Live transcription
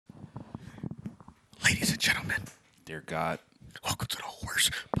Ladies and gentlemen, Dear God. welcome to the worst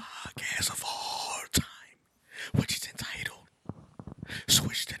podcast of all time, which is entitled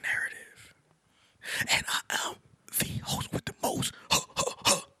Switch the Narrative. And I am the host with the most.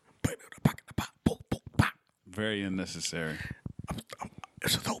 Very unnecessary.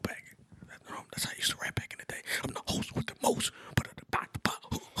 It's a throwback. That's how I used to rap back in the day. I'm the host with the most.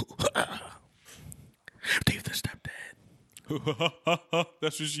 Dave the stepdad.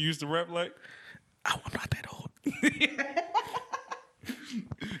 That's what you used to rap like? I'm not that old.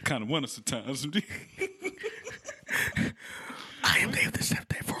 Kind of want us sometimes. I am Dave the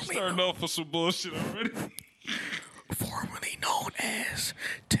stepdad, Starting off with some bullshit already. formerly known as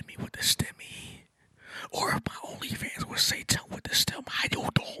Timmy with the Stimmy. Or if my OnlyFans would say Tim with the Stem, how you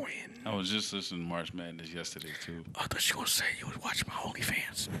doing? I was just listening to March Madness yesterday, too. I thought you were going to say you was watching my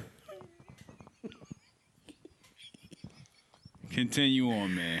OnlyFans. Continue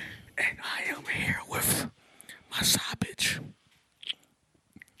on, man. And I am here with my side bitch.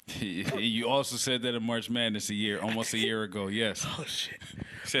 You also said that in March Madness almost a year ago, yes. Oh, shit.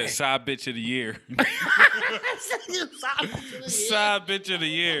 Said side bitch of the year. Side bitch of the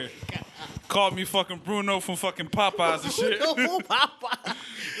year. Called me fucking Bruno from fucking Popeyes and shit. I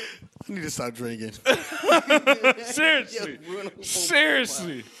need to stop drinking. Seriously.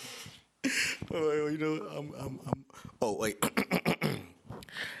 Seriously. Oh, you know, I'm oh, wait.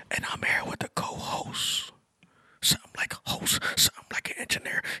 And I'm here with the co-host. Something like a host, something like an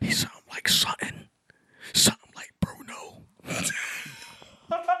engineer. He something like something like Bruno.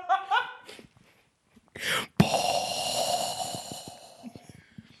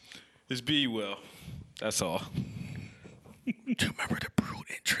 It's be well. That's all. Do you remember the Brood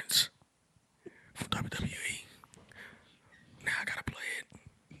entrance from WWE? Now I gotta play it.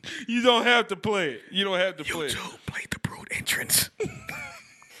 You don't have to play it. You don't have to play it. YouTube played the Brood entrance.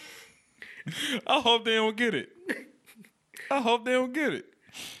 I hope they don't get it. I hope they don't get it.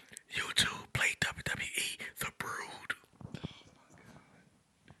 YouTube played WWE The Brood.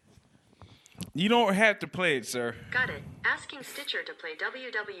 You don't have to play it, sir. Got it. Asking Stitcher to play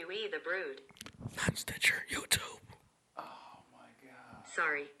WWE The Brood. Not Stitcher, YouTube.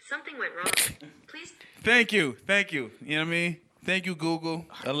 Sorry, something went wrong. Please. Thank you. Thank you. You know what I mean? Thank you, Google,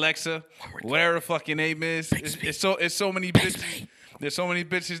 Alexa, whatever the fucking name is. It's so many bitches. There's so many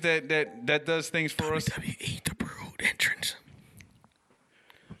bitches that does things for us. WWE The Brood entrance.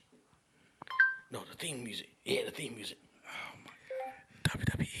 No, the theme music. Yeah, the theme music. Oh my God.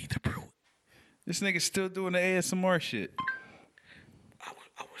 WWE The Brood. This nigga's still doing the ASMR shit. I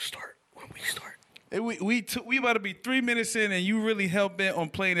will start when we start. Hey, we about to be 3 minutes in, and you really hell bent on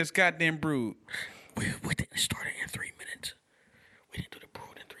playing this goddamn Brood. We didn't start it in 3 minutes. We didn't do the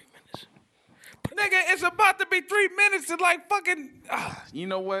Brood in 3 minutes. Nigga, it's about to be 3 minutes and like fucking. You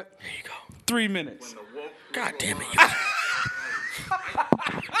know what? There you go. 3 minutes. God damn it.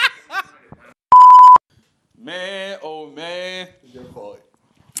 Man, oh man. Your fault.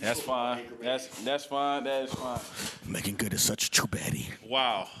 That's fine. That's fine. That is fine. Making good is such a true baddie.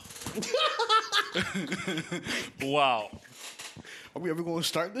 Wow. Wow. Are we ever going to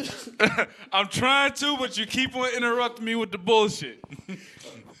start this? I'm trying to, but you keep on interrupting me with the bullshit.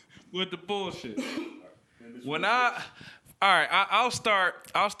 With the bullshit. When I'll start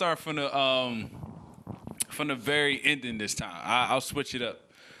from the very ending this time. I'll switch it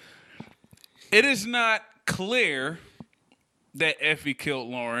up. It is not clear that Effie killed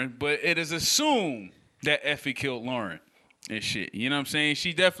Lauren, but it is assumed that Effie killed Lauren and shit. You know what I'm saying?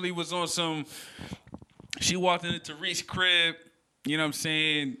 She definitely was on some. She walked into Tariq's crib. You know what I'm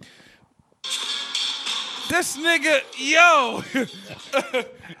saying? This nigga, yo.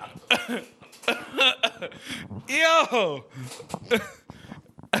 Yo.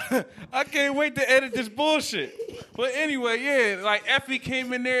 I can't wait to edit this bullshit. But anyway, yeah, like Effie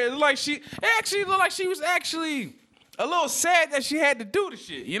came in there. It actually looked like she was actually a little sad that she had to do the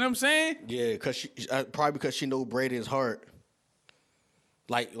shit. You know what I'm saying? Yeah, probably because she knew Braden's heart.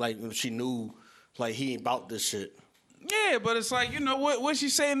 Like she knew, like, he ain't about this shit. Yeah, but it's like, you know, what she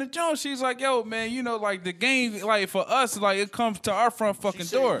saying to Jones? She's like, yo, man, you know, like the game, like for us, like it comes to our front fucking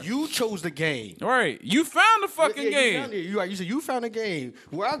door. You chose the game. Right. You found the fucking game. You said you found the game.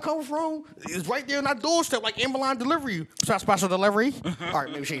 Where I come from is right there on our doorstep, like Amazon delivery. Special delivery. All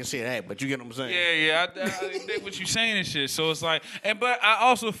right, maybe she can say that, but you get what I'm saying. Yeah, I dig what you saying and shit. So it's like, but I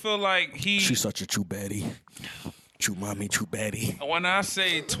also feel like She's such a true baddie. True mommy, true baddie. When I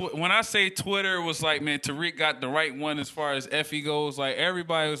say Twitter was like, man, Tariq got the right one as far as Effie goes. Like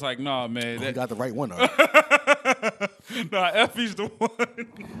everybody was like, nah, man, He got the right one. Nah, Effie's the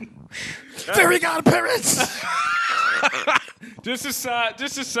one. Fairy godparents. Just a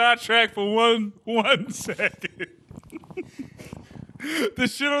sidetrack for one second. The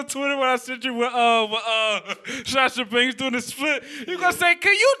shit on Twitter when I sent you with Sasha Banks doing the split, you gonna say,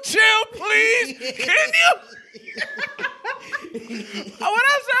 "Can you chill, please? Can you?" When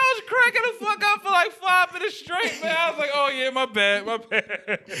I was cracking the fuck up for like 5 minutes straight, man. I was like, "Oh yeah, my bad."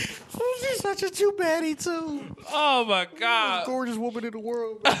 She's such a too baddie too. Oh my god, Gorgeous woman in the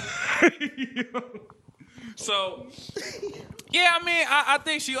world. So, yeah, I mean, I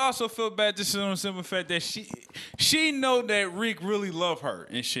think she also felt bad just on the simple fact that she know that Reek really loved her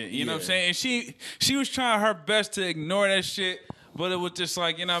and shit. You know what I'm saying? And she was trying her best to ignore that shit, but it was just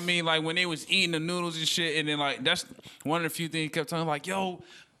like, you know what I mean? Like when they was eating the noodles and shit, and then like that's one of the few things he kept telling like, yo,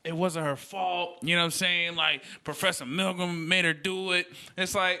 it wasn't her fault. You know what I'm saying? Like Professor Milgram made her do it.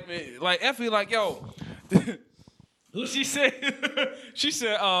 It's like Effie, like, yo, what she said? She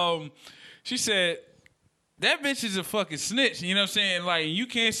said. That bitch is a fucking snitch, you know what I'm saying? Like, you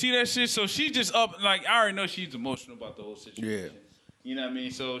can't see that shit, so she just up, like, I already know she's emotional about the whole situation. Yeah. You know what I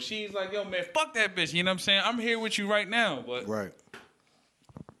mean? So she's like, yo, man, fuck that bitch, you know what I'm saying? I'm here with you right now, but... Right.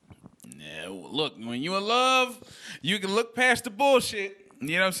 Yeah, look, when you in love, you can look past the bullshit.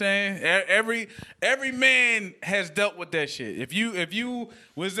 You know what I'm saying? Every man has dealt with that shit. If you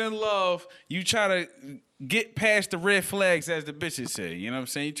was in love, you try to get past the red flags, as the bitches say. You know what I'm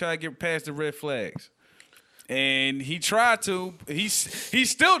saying? You try to get past the red flags. And he tried to. He's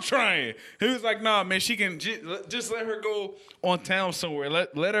still trying. He was like, nah, man, she can just let her go on town somewhere.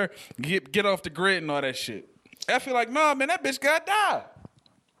 Let her get off the grid and all that shit. I feel like, nah, man, that bitch gotta die.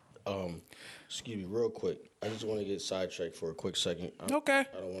 Excuse me, real quick. I just want to get sidetracked for a quick second. Okay.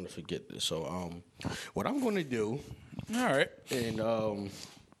 I don't want to forget this. So, what I'm going to do, All right.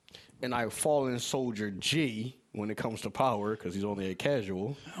 and I fallen soldier G when it comes to power because he's only a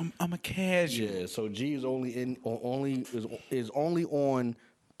casual. I'm a casual. Yeah, so G is only on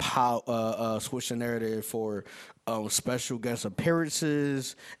Switch the Narrative for special guest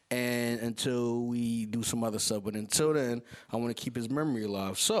appearances and until we do some other stuff. But until then, I want to keep his memory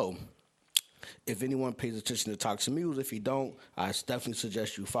alive. So, if anyone pays attention to Toxic Muse, if you don't, I definitely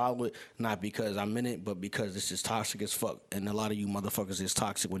suggest you follow it. Not because I'm in it, but because this is toxic as fuck. And a lot of you motherfuckers is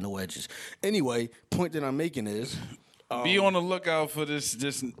toxic with no edges. Anyway, point that I'm making is... Be on the lookout for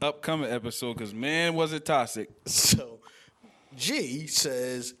this upcoming episode, because, man, was it toxic. So, G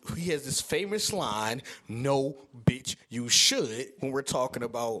says, he has this famous line, no, bitch, you should, when we're talking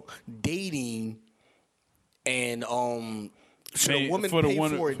about dating and... should a woman pay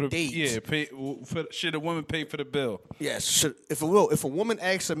for a date? Yeah, should a woman pay for the bill? Yes. If a woman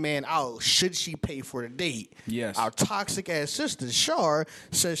asks a man out, should she pay for the date? Yes. Our toxic ass sister Shar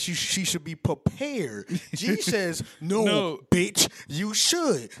says she should be prepared. G says no, bitch, you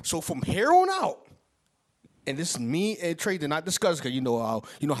should. So from here on out, and this is me and Trey did not discuss because you know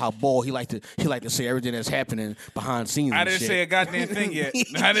how Ball he like to say everything that's happening behind scenes. I didn't say a goddamn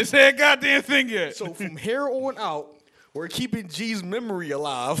thing yet. So from here on out, we're keeping G's memory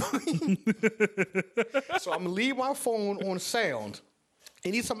alive. So I'm going to leave my phone on sound.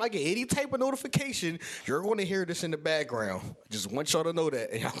 Anytime I get any type of notification, you're going to hear this in the background. Just want y'all to know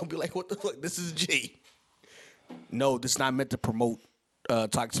that. And y'all going to be like, what the fuck? This is G. No, this is not meant to promote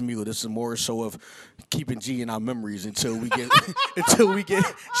Toxic Mule. This is more so of keeping G in our memories until we get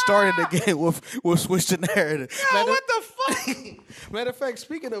started again with Switch the Narrative. Yo, what the fuck? Matter of fact,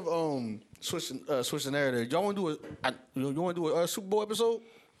 speaking of Switch the Narrative, y'all want to do a Super Bowl episode?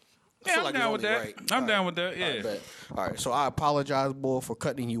 Yeah, I'm down with that. Right. I'm down with that. Yeah. All right. So I apologize, boy, for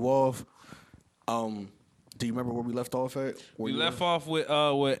cutting you off. Do you remember where we left off at? We left off with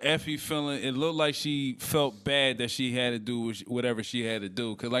Effie feeling. It looked like she felt bad that she had to do whatever she had to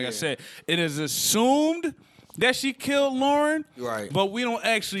do. Because, like I said, it is assumed that she killed Lauren. Right. But we don't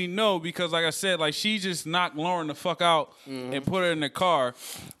actually know because, like I said, like she just knocked Lauren the fuck out and put her in the car.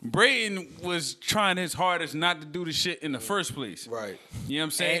 Brayden was trying his hardest not to do the shit in the first place. Right. You know what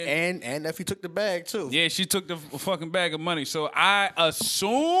I'm saying? And Effie took the bag too. Yeah, she took the fucking bag of money. So I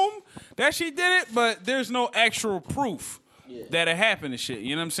assume that she did it, but there's no actual proof that it happened and shit.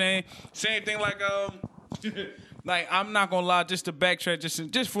 You know what I'm saying? Same thing like like I'm not gonna lie, just to backtrack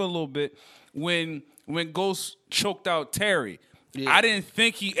just for a little bit. When Ghost choked out Terry, I didn't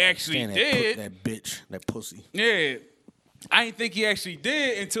think he actually did. That bitch, that pussy. Yeah. I didn't think he actually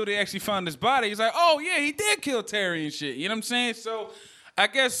did until they actually found his body. He's like, oh, yeah, he did kill Terry and shit. You know what I'm saying? So I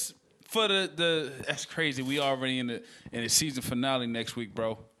guess for the that's crazy. We already in the season finale next week,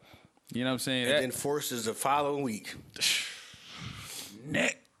 bro. You know what I'm saying? And then Forces the following week.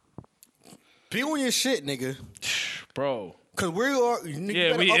 Neck. Be on your shit, nigga. Bro. Cause we are.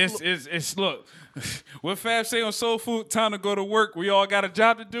 Yeah, it's look. What Fab say on Soul Food? Time to go to work. We all got a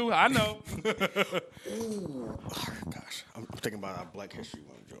job to do. I know. Ooh, oh, gosh, I'm thinking about our Black History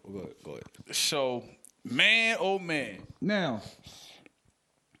Month. Go ahead. So, man, oh man. Now,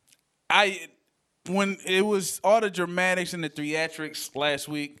 when it was all the dramatics and the theatrics last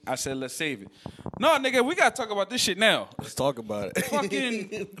week, I said let's save it. No, nigga, we gotta talk about this shit now. Let's talk about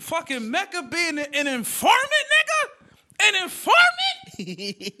it. fucking Mecca being an informant, nigga. An informant? Bro,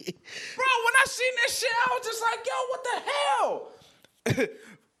 when I seen that shit, I was just like, yo, what the hell?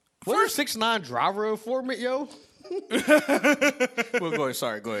 First 6ix9ine driver informant, yo. Well, go ahead.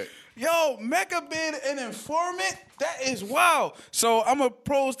 Sorry, go ahead. Yo, Mecca being an informant? That is wild. So I'm going to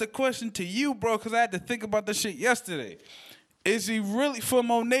pose the question to you, bro, because I had to think about this shit yesterday. Is he really, for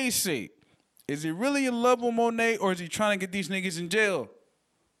Monet's sake, is he really in love with Monet, or is he trying to get these niggas in jail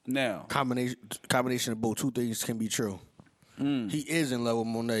now? Combination of both. Two things can be true. He is in love with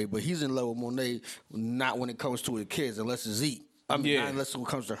Monet, but he's in love with Monet not when it comes to his kids, unless it's Zeke. I mean, not unless it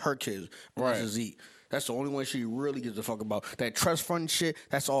comes to her kids, unless it's Zeke. That's the only one she really gives a fuck about. That trust fund shit,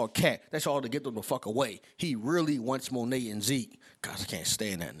 that's all cat. That's all to get them the fuck away. He really wants Monet and Zeke. Gosh, I can't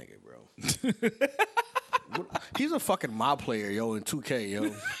stand that nigga, bro. He's a fucking mob player, yo, in 2K,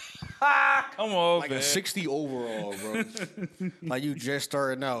 yo. Come on, like man. a 60 overall, bro. Like you just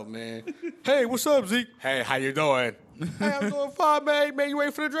starting out, man. Hey, what's up, Zeke? Hey, how you doing? Hey, I'm doing fine, man. Man, you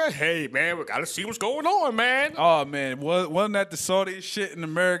waiting for the dress? Hey, man, we gotta see what's going on, man. Oh, man. Wasn't that the saltiest shit in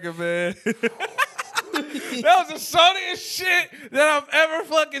America, man? That was the saltiest shit that I've ever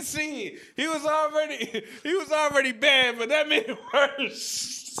fucking seen. He was already bad, but that made it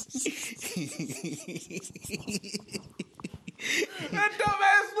worse. That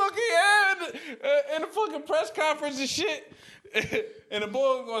dumbass look he had in the fucking press conference and shit. And the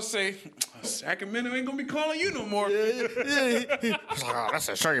boy was gonna say, Sacramento ain't gonna be calling you no more. That's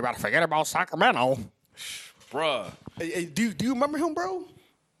a sure you about to forget about Sacramento. Bruh. Hey, do you remember him, bro?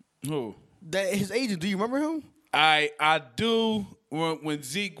 Who? His agent, do you remember him? I do when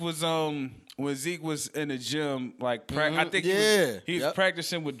Zeke was in the gym, like I think he was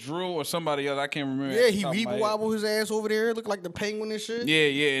practicing with Drew or somebody else. I can't remember. Yeah, he wobbled his ass over there, looked like the penguin and shit.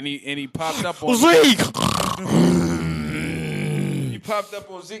 Yeah, and he popped up on Zeke. He popped up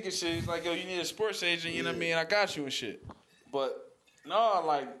on Zeke and shit. He's like, yo, you need a sports agent, you know what I mean? I got you and shit. But no,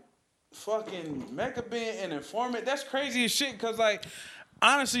 like fucking Mecca being an informant, that's crazy as shit. Cause like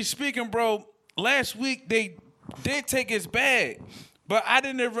honestly speaking, bro, last week they did take his bag. But I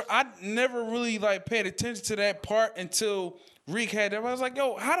never really like paid attention to that part until Reek had that. I was like,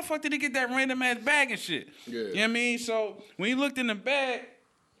 yo, how the fuck did he get that random ass bag and shit? Yeah. You know what I mean? So when he looked in the bag,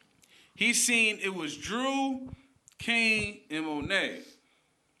 he seen it was Drew, Kane, and Monet.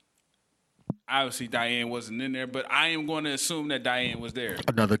 Obviously Diane wasn't in there, but I am going to assume that Diane was there.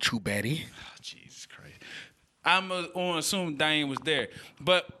 Another true baddie. Oh, Jesus Christ. I'm going to assume Diane was there.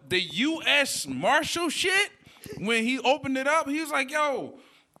 But the U.S. Marshal shit, when he opened it up, he was like, yo,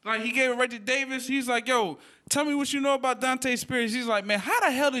 like he gave it right to Davis. He's like, yo, tell me what you know about Dante Spears. He's like, man, how the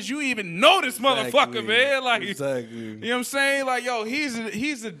hell did you even know this motherfucker, man? Like, you know what I'm saying? Like, yo, he's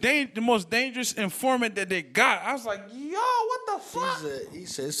the most dangerous informant that they got. I was like, yo, what the fuck? He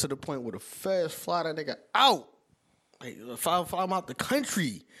said it's to the point where the feds fly that nigga out. Like, fly him out the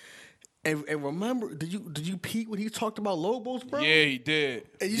country. And remember, did you peek when he talked about Lobos, bro? Yeah, he did.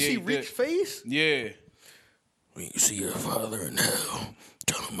 And you see Rick's face? Yeah. When you see your father in hell,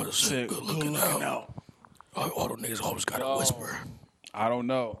 tell him to say good looking out. All the niggas always gotta whisper. I don't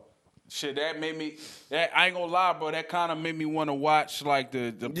know. Shit, that made me. I ain't gonna lie, bro. That kind of made me want to watch like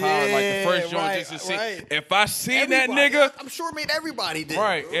the power, like the first joint, just to see. If I seen that nigga, I'm sure it made everybody did.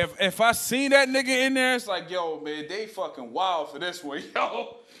 Right. Bro. If I seen that nigga in there, it's like, yo, man, they fucking wild for this one,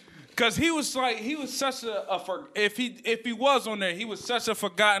 yo. Cause he was such if he was on there, he was such a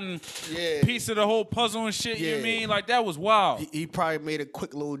forgotten piece of the whole puzzle and shit. You know what I mean? Like that was wild. He probably made a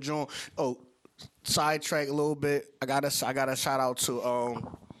quick little joint. Oh, sidetrack a little bit. I got a shout out to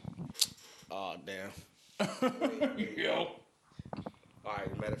oh damn. Yo. All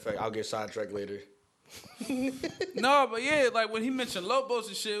right. Matter of fact, I'll get sidetracked later. No, but yeah, like when he mentioned Lobos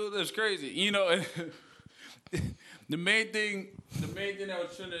and shit, it was crazy. You know. The main thing that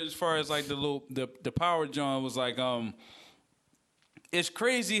was trending as far as like the power John was like it's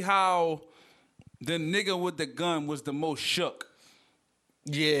crazy how the nigga with the gun was the most shook.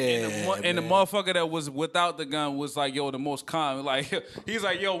 Yeah. And the motherfucker that was without the gun was like, yo, the most calm. Like he's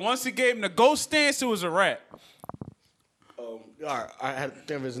like, yo, once he gave him the ghost stance, it was a wrap. All right, I had to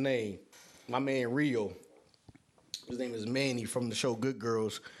think of his name. My man Rio. His name is Manny from the show Good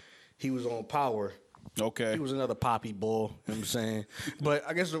Girls. He was on Power. Okay. He was another poppy bull, you know what I'm saying? But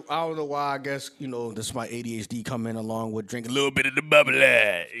I guess, I don't know why, I guess, this my ADHD coming along with drinking a little bit of the bubbly,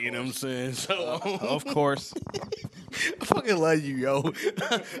 you know what I'm saying? So, Of course. I fucking love you, yo.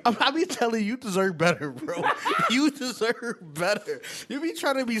 I be telling you deserve better, bro. You deserve better. You be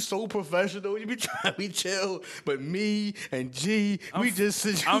trying to be so professional. You be trying to be chill. But me and G, we just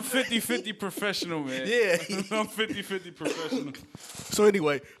sit. I'm 50-50 professional, man. Yeah. I'm 50-50 professional. So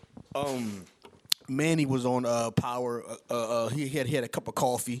anyway, Manny was on Power. He had a cup of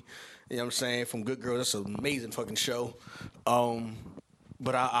coffee. You know what I'm saying? From Good Girls. That's an amazing fucking show.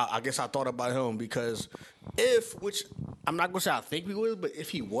 But I guess I thought about him because which I'm not gonna say I think we would, but if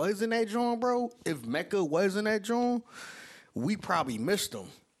he was in that joint, bro, if Mecca was in that joint, we probably missed him.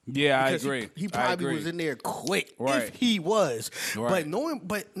 Yeah, Because I agree. He probably was in there quick Right. if he was. Right.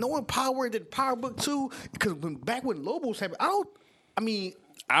 But knowing Power did Power Book 2, because back when Lobos happened,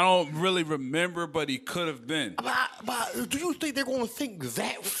 I don't really remember, but he could have been. But do you think they're going to think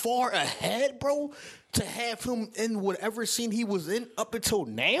that far ahead, bro, to have him in whatever scene he was in up until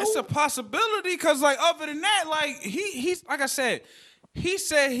now? It's a possibility, because, like, other than that, like, he's like I said he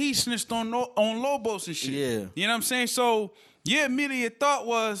snitched on Lobos and shit. Yeah. You know what I'm saying? So, your immediate thought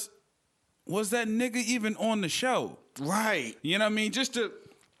was that nigga even on the show? Right. You know what I mean? Just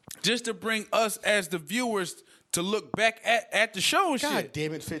to bring us as the viewers to look back at the show and God shit.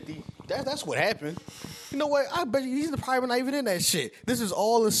 damn it, 50. That's what happened. You know what? I bet you he's probably not even in that shit. This is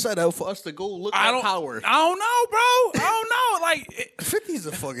all a setup for us to go look at Power. I don't know, bro. I don't know. Like, 50's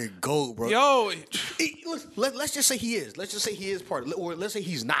a fucking goat, bro. yo, Let's just say he is. Let's just say he is part of it. Or let's say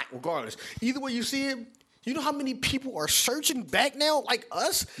he's not, regardless. Either way you see him, you know how many people are searching back now, like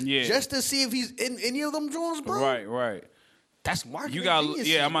us, just to see if he's in any of them joints, bro? right. That's marketing. You got, genius,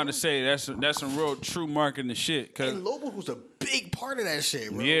 yeah. I'm about bro. to say that's some real true marketing shit. Cause And Lobo was a big part of that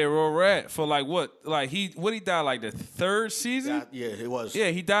shit, bro. yeah, real rat for like what? Like he died like the third season. Yeah, it was. Yeah,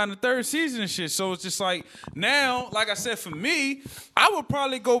 he died in the third season and shit. So it's just like now, like I said, for me, I would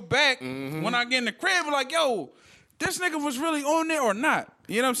probably go back when I get in the crib and like, yo, this nigga was really on there or not?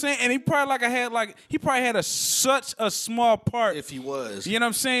 You know what I'm saying? And he probably had such a small part. If he was. You know what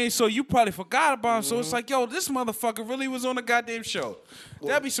I'm saying? So you probably forgot about him. So it's like, yo, this motherfucker really was on the goddamn show.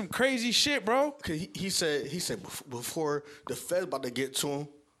 That'd be some crazy shit, bro. Cause he said before the Fed about to get to him,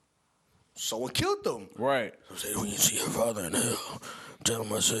 someone killed them. Right. I said, when you see your father in hell, tell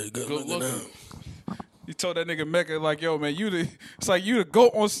him I said good looking looking. out. He told that nigga Mecca, like, yo, man, it's like you the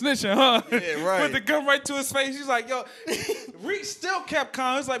goat on snitching, huh? Yeah, right. Put the gun right to his face. He's like, yo, Reek still kept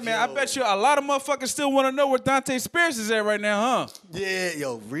calm. He's like, man, I bet you a lot of motherfuckers still want to know where Dante Spears is at right now, huh? Yeah,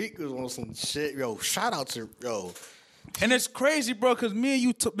 yo, Reek was on some shit. Yo, shout out to, yo. And it's crazy, bro, because me and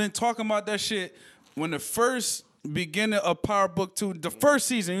you been talking about that shit when the first beginning of Power Book 2, the first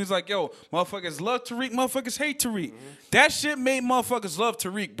season. He was like, yo, motherfuckers love Tariq, motherfuckers hate Tariq. That shit made motherfuckers love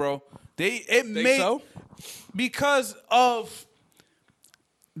Tariq, bro. Because of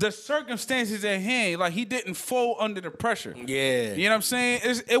the circumstances at hand. Like, he didn't fold under the pressure. Yeah. You know what I'm saying?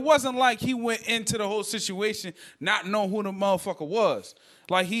 It wasn't like he went into the whole situation not knowing who the motherfucker was.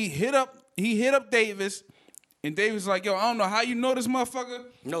 Like, he hit up Davis, and Davis was like, yo, I don't know how you know this motherfucker.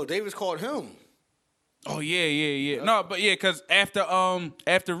 No, Davis called him. Oh, yeah. No, but yeah, because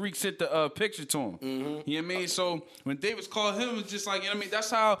after Reek sent the picture to him. You know what I mean? So when Davis called him, it's just like, you know what I mean?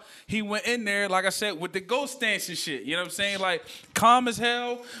 That's how he went in there, like I said, with the ghost dance and shit. You know what I'm saying? Like, calm as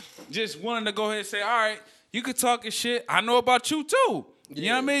hell, just wanting to go ahead and say, all right, you can talk your shit. I know about you, too. You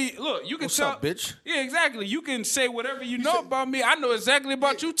know what I mean? Look, you can What's talk. up, bitch? Yeah, exactly. You can say whatever you know about me. I know exactly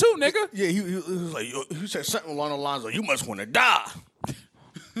about you, too, nigga. Yeah, he was like, he said something along the lines of, you must want to die.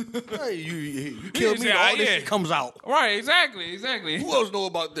 Hey, you killed me, all this shit comes out. Right, exactly. Who else know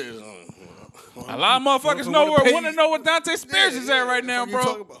about this? A lot of motherfuckers want to know what Dante Spears is at right now,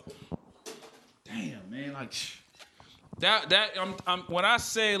 bro. Damn, man, like that. When I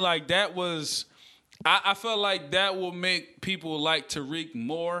say like that was, I felt like that will make people like Tariq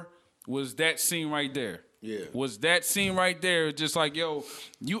more. Was that scene right there? Yeah. Was that scene right there just like, yo,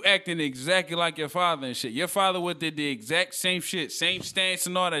 you acting exactly like your father and shit. Your father did the exact same shit, same stance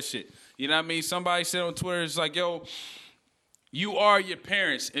and all that shit. You know what I mean? Somebody said on Twitter, it's like, yo, you are your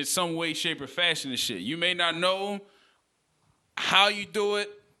parents in some way, shape, or fashion and shit. You may not know how you do it,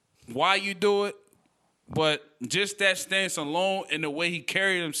 why you do it, but just that stance alone and the way he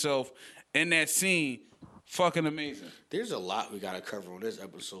carried himself in that scene, fucking amazing. There's a lot we got to cover on this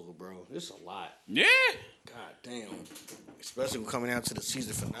episode, bro. There's a lot. Yeah. God damn. Especially coming out to the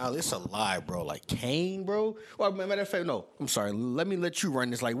season finale. It's a lie, bro. Like Kane, bro. Well, matter of fact, no. I'm sorry. Let me let you run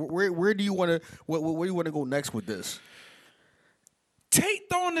this. Like, where do you want to? Where do you want to go next with this? Tate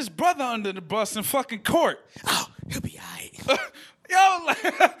throwing his brother under the bus in fucking court. Oh, he'll be all right.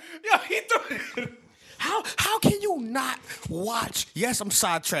 He threw. How can you not watch? Yes, I'm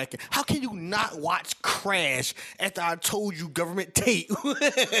sidetracking. How can you not watch Crash after I told you Government Tate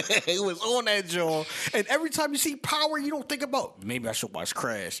it was on that joint? And every time you see Power, you don't think about maybe I should watch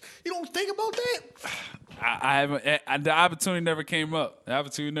Crash. You don't think about that? I haven't. The opportunity never came up.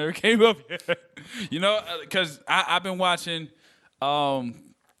 You know, because I've been watching. I've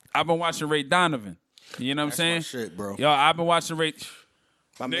been watching Ray Donovan. You know what I'm saying? My shit, bro. Yo, I've been watching Ray.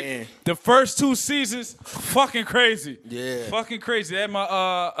 My man. The first 2 seasons, fucking crazy. Yeah. Fucking crazy. That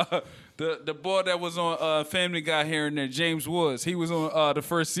my the boy that was on Family Guy here and there, James Woods. He was on the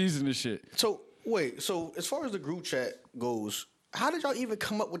first season of shit. So wait. So as far as the group chat goes, how did y'all even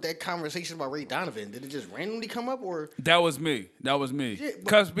come up with that conversation about Ray Donovan? Did it just randomly come up, or That was me. Yeah,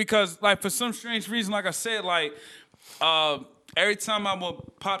 because like for some strange reason, like I said, like every time I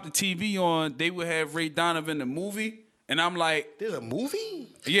would pop the TV on, they would have Ray Donovan the movie, and I'm like, there's a movie?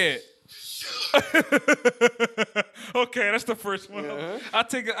 yeah. Okay, that's the first one. Uh-huh. I'll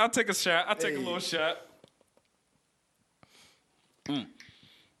take a shot. I'll take a little shot.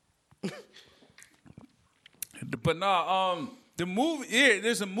 But nah, the movie,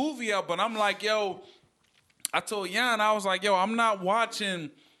 there's a movie out, but I'm like, yo, I told Jan, I was like, yo, I'm not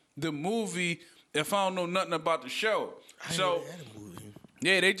watching the movie if I don't know nothing about the show. So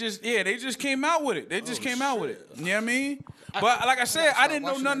they just came out with it. They just came out with it. You know what I mean? But like I said, I didn't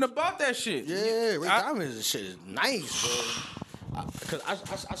know nothing about that shit. Yeah, Ray Donovan shit is nice, bro. Because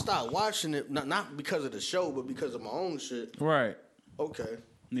I started watching it not because of the show, but because of my own shit. Right. Okay.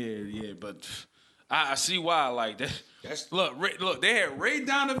 Yeah, but I see why. Like that. Look, they had Ray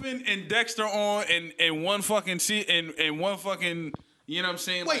Donovan and Dexter on in one fucking seat in one fucking. You know what I'm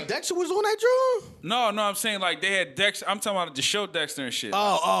saying? Wait, like, Dexter was on that drum? No, I'm saying like they had Dexter. I'm talking about the show Dexter and shit.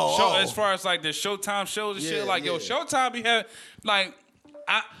 As far as like the Showtime shows and shit, like yo, Showtime be having like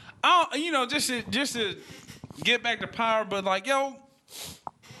I don't, you know, just to get back to Power, but like yo,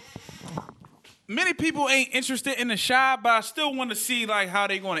 many people ain't interested in the Chi, but I still want to see like how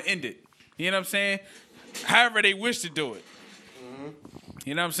they going to end it. You know what I'm saying? However they wish to do it. Mm-hmm.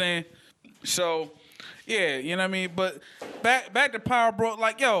 You know what I'm saying? So. Yeah, you know what I mean? But back to Power, bro.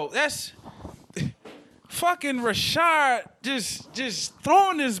 Like, yo, that's fucking Rashad just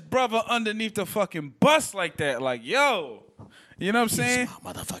throwing his brother underneath the fucking bus like that. Like, yo. You know what I'm saying?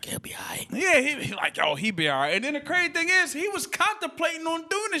 Motherfucker, he'll be all right. Yeah, he like, yo, he be all right. And then the crazy thing is, he was contemplating on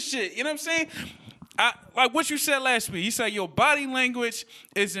doing this shit. You know what I'm saying? Like what you said last week. You said your body language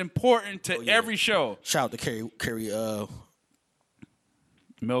is important to every show. Shout out to Carrie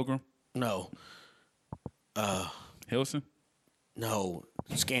Milgram? No. Hilson? No.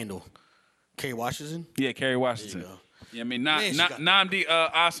 Scandal. Kerry Washington? Yeah, Kerry Washington. Yeah, I mean, Namdi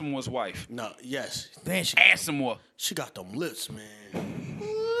Asamoah's wife. No, yes. Man, Asamoah. She got them lips, man.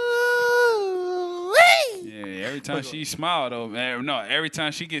 Yeah, every time she smile though, man. No, every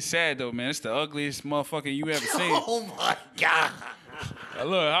time she gets sad though, man, it's the ugliest motherfucker you ever seen. Oh my God.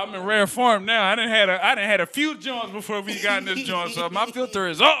 Look, I'm in rare form now. I done had a few joints before we got in this joint, so my filter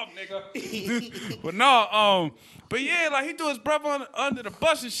is off, nigga. But no, but yeah, like he threw his brother under the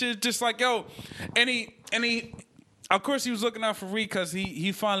bus and shit, just like yo, and he, of course he was looking out for Reed because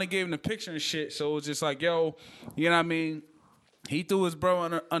he finally gave him the picture and shit. So it was just like yo, you know what I mean? He threw his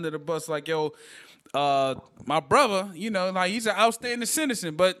brother under the bus like yo, my brother, you know, like he's an outstanding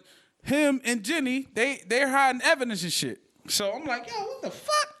citizen, but him and Jenny, they're hiding evidence and shit. So I'm like, yo, what the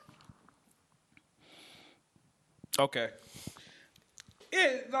fuck? Okay.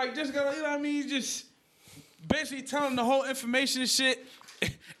 Yeah, like just gotta, you know what I mean? Just basically telling the whole information and shit.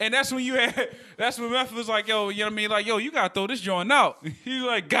 And that's when Meth was like, yo, you know what I mean? Like, yo, you gotta throw this joint out. He's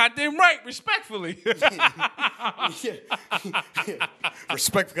like, goddamn right, respectfully.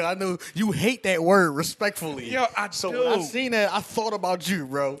 Respectfully. I know you hate that word, respectfully. Yo, I do. When I seen that, I thought about you,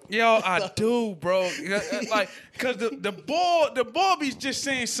 bro. Yo, I do, bro. Like, cause the ball be just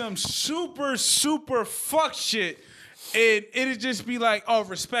saying some super, super fuck shit. And it'd just be like, oh,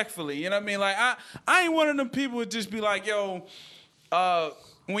 respectfully. You know what I mean? Like, I ain't one of them people who just be like, yo,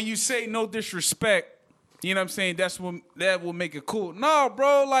 when you say no disrespect, you know what I'm saying, that will make it cool. No,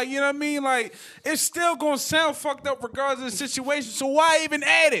 bro, like, you know what I mean? Like, it's still gonna sound fucked up regardless of the situation, so why even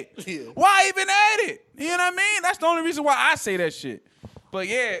add it? Yeah. Why even add it? You know what I mean? That's the only reason why I say that shit. But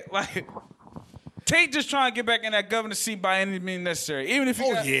yeah, like, Tate just trying to get back in that governor seat by any means necessary. Even if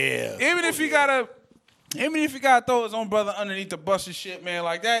he gotta throw his own brother underneath the bus and shit, man,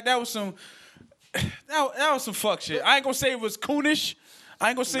 like that was some fuck shit. I ain't gonna say it was coonish. I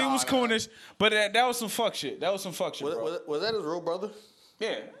ain't gonna say it was Nah. coonish, but that was some fuck shit. That was some fuck shit, bro. Was that his real brother?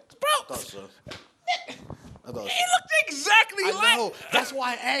 Yeah, I bro. thought so. I thought so. He looked exactly I like. know. That's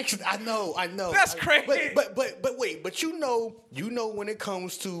why I asked. I know. That's crazy. But wait. But you know when it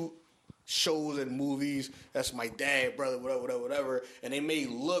comes to shows and movies, that's my dad, brother, whatever, and they may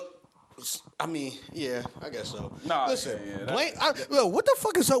look. I mean, yeah, I guess so. Nah, listen, yeah, what the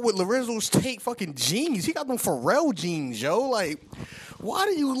fuck is up with Lorenzo's take fucking jeans? He got them Pharrell jeans, yo. Like, why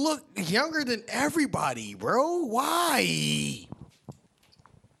do you look younger than everybody, bro? Why?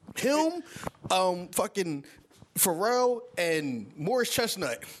 Him, fucking Pharrell and Morris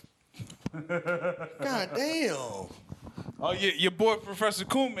Chestnut. God damn. Oh, yeah, your boy Professor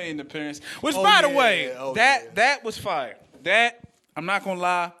Coon made an appearance. Which, Oh, by the yeah, way, oh, that was fire. That, I'm not gonna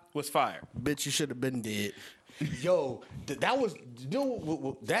lie, was fire. Bitch, you should have been dead. Yo, that was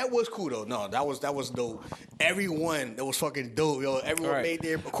that was cool though. No, that was dope. Everyone that was fucking dope. Yo, everyone Right. made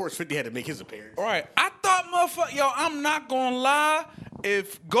their. Of course, 50 had to make his appearance. All right, I thought, motherfucker, yo, I'm not gonna lie.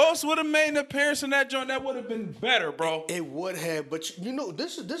 If Ghost would have made an appearance in that joint, that would have been better, bro. It would have, but you know,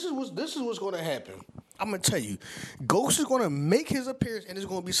 this is what's going to happen. I'm gonna tell you, Ghost is going to make his appearance, and it's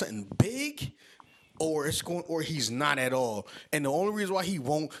going to be something big. Or he's not at all, and the only reason why he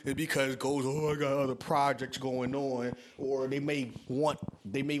won't is because Ghost, I got other projects going on, or they may want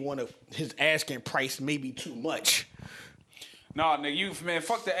his asking price may be too much. Nah, nigga, man,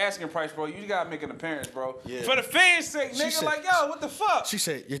 fuck the asking price, bro. You gotta make an appearance, bro. Yeah. For the fans' sake, nigga, said- like, yo, what the fuck? She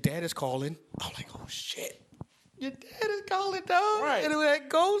said, "Your dad is calling." I'm like, "Oh shit, your dad is calling, dog." Right. And it was that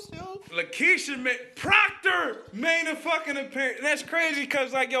Ghost, yo. Lakeisha Proctor made a fucking appearance. That's crazy,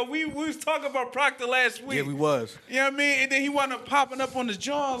 cause like, yo, we was talking about Proctor last week. Yeah, we was. You know what I mean? And then he wound up popping up on the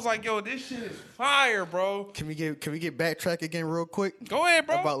jaws, like, yo, this shit is fire, bro. Can we get backtrack again real quick? Go ahead,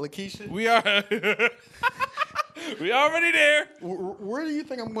 bro. About Lakeisha. We are. We already there. Where do you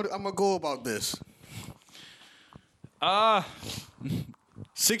think I'm gonna go about this?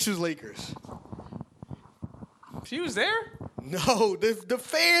 Sixers Lakers. She was there? No, the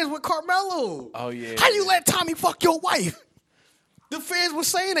fans with Carmelo. Oh, yeah. How you let Tommy fuck your wife? The fans were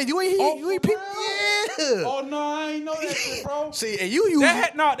saying that you ain't for people. real? Yeah. Oh, no, I ain't know that shit, bro. See, and you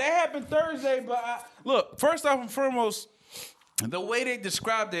That happened Thursday, but look, first off and foremost, the way they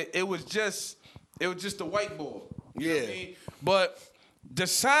described it, it was just a white boy. You know what I Yeah. mean? But the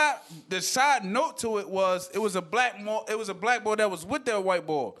side note to it was a black boy that was with that white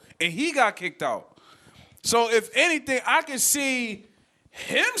boy, and he got kicked out. So if anything, I can see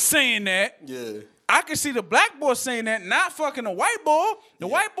him saying that. Yeah. I can see the black boy saying that, not fucking the white boy. The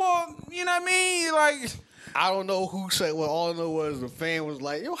white boy, you know what I mean? Like, I don't know who said what. All I know was the fan was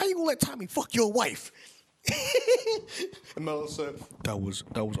like, "Yo, how you gonna let Tommy fuck your wife?" And Melo said, "That was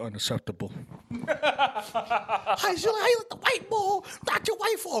unacceptable." How you let the white boy knock your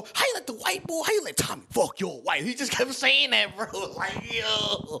wife off? How you let Tommy fuck your wife? He just kept saying that, bro. Like,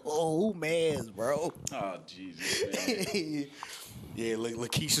 yo, who mans, bro? oh Jesus, man. Yeah,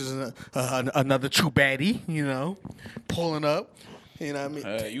 Lakeisha's another true baddie, you know, pulling up. You know what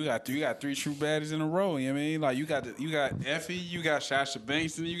I mean? You got three true baddies in a row. You know what I mean? Like you got Effie, you got Sasha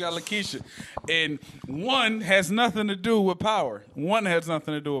Banks, and you got Lakeisha. And one has nothing to do with power.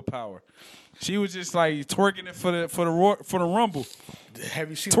 She was just like twerking it for the Rumble. Have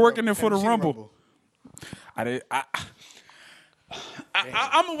you seen Twerking it for the Rumble.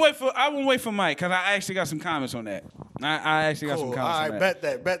 I'm gonna wait for Mike because I actually got some comments on that. I actually got some Cool. comments All on right,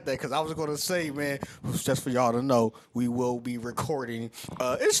 that. bet that, because I was going to say, man, just for y'all to know, we will be recording.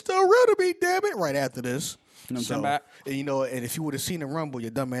 It's still real to me, damn it, right after this. You know what I'm talking about? And you know, and if you would have seen the Rumble, your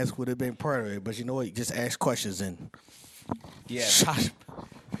dumb ass would have been part of it. But you know what? You just ask questions and Yeah.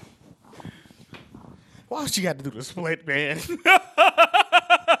 Why she got to do the split, man?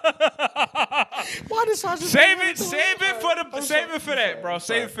 Why did Sasha Save it for that, bro.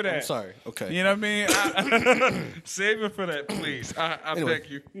 Save it for that. I'm sorry. Okay. You know what I mean? Save it for that, please. I Anyway, beg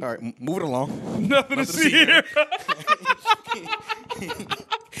you. All right, move it along. Nothing to see here.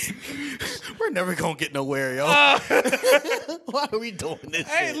 We're never gonna get nowhere, yo. Why are we doing this?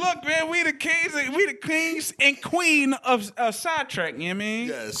 Hey, shit? look, man, we the kings and queen of sidetrack. You know what I mean?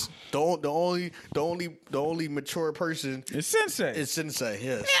 Yes. The only mature person It's Sensei. is Sensei.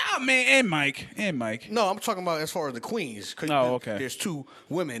 Yes. Yeah, man, and Mike. No, I'm talking about as far as the queens. 'Cause Oh, okay. There's two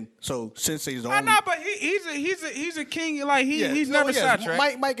women, so Sensei's the I only. know, but he's a king. Like he's No, never yes,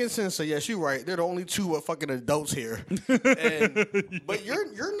 sidetracked. Mike and Sensei. Yes, you're right. They're the only two fucking adults here. But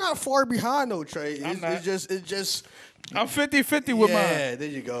you're not far behind though, Trey. I'm not. It's just. I'm 50-50 with mine. Yeah, there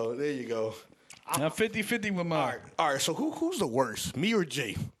you go. I'm 50-50 with mine. All right. So who's the worst, me or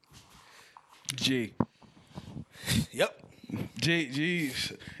Jay? G. Yep. G.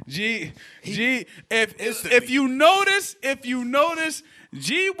 If you notice,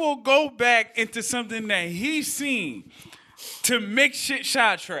 G will go back into something that he's seen to make shit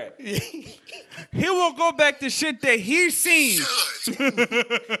shot track. He will go back to shit that he's seen.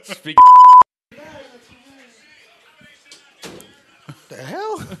 Speaking. The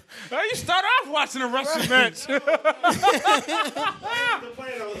hell? Oh, you start off watching a wrestling match.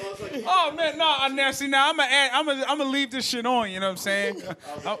 Oh man, no, now see now I'm gonna leave this shit on. You know what I'm saying?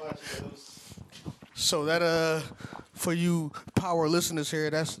 So that for you power listeners here,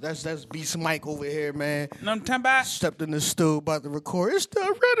 that's Beast Mike over here, man. No, I'm talking about. Stepped in the stool about to record. It's the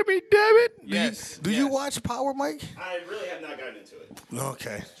Renemy, damn it. Yes. Do you watch Power, Mike? I really have not gotten into it.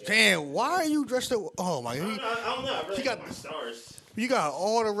 Okay. Damn, why are you dressed up? Oh my God. I don't know. I really got my stars. You got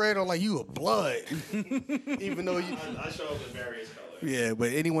all the red on like you a blood. Even though you. I show up in various colors. Yeah,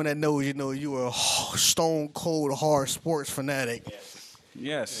 but anyone that knows, you know, you are a stone cold hard sports fanatic.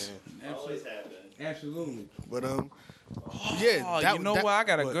 Yes. Always have been. Absolutely. But yeah. Oh, you know what? I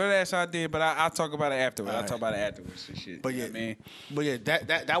got a good ass idea, but I'll talk about it afterwards. I'll talk about it afterwards and shit. But you yeah, know what I mean, but yeah,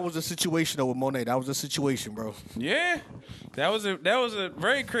 that was a situation though with Monet. That was a situation, bro. yeah, that was a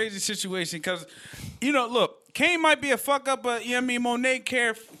very crazy situation because, you know, look. Kane might be a fuck up, but you know what I mean. Monet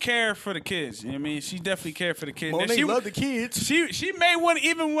care for the kids. You know what I mean. She definitely cared for the kids. Monet she loved the kids. She may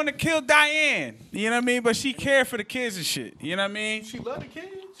even want to kill Diane. You know what I mean. But she cared for the kids and shit. You know what I mean. She loved the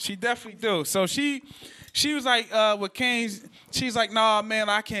kids. She definitely do. So she was like with Kane's. She's like, nah, man,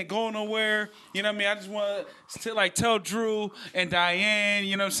 I can't go nowhere. You know what I mean? I just want to like tell Drew and Diane,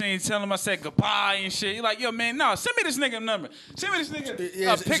 you know what I'm saying, tell them I said goodbye and shit. You're like, yo, man, no, send me this nigga number. Send me this nigga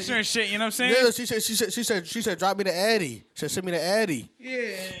a picture and shit, you know what I'm saying? Yeah, she said, drop me the Addy. She said, send me the Addy. Yeah,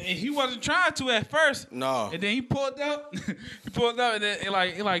 and he wasn't trying to at first. No. And then he pulled up. And then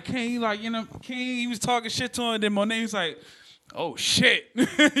like Kane, like, you know, Kane, he was talking shit to him, and then Monet was like, oh shit. You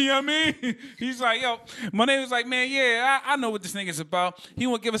know what I mean? He's like, yo, Monet was like, man, yeah, I know what this nigga's about. He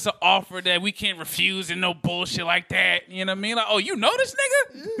won't give us an offer that we can't refuse and no bullshit like that. You know what I mean? Like, oh, you know this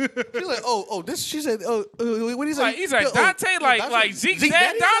nigga? She's like, oh, this. She said, oh, what he say? He's like Dante, like Zeke's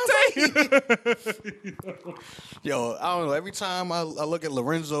dad, Dante. Yo, I don't know. Every time I look at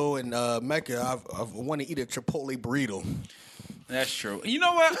Lorenzo and Mecca, I want to eat a Chipotle burrito. That's true. You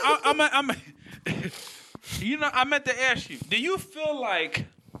know what? I'm you know, I meant to ask you, do you feel like,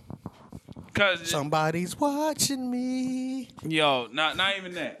 cause somebody's watching me? Yo, not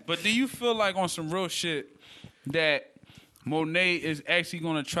even that. But do you feel like on some real shit that Monet is actually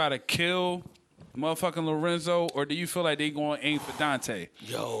gonna try to kill motherfucking Lorenzo, or do you feel like they gonna aim for Dante?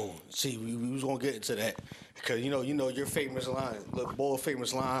 Yo, see, we was gonna get into that because you know your famous line, the boy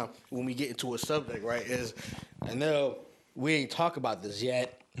famous line when we get into a subject, right? Is I know we ain't talk about this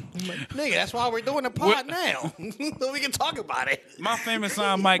yet. Nigga, that's why we're doing the pod now. So we can talk about it. My famous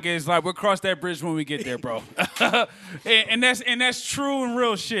line, Mike, is like, we'll cross that bridge when we get there, bro. and that's true and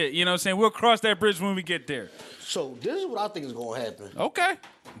real shit. You know what I'm saying? We'll cross that bridge when we get there. So this is what I think is gonna happen. Okay.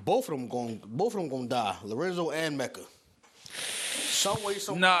 Both of them gonna die. Lorenzo and Mecca. Some way,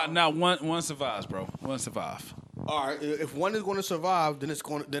 some. Nah, one survives, bro. One survive. All right, if one is gonna survive, then it's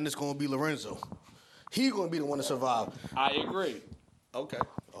gonna be Lorenzo. He's gonna be the one to survive. I agree. Okay.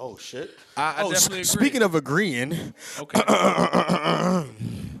 Oh shit. I definitely agree. Speaking of agreeing, okay.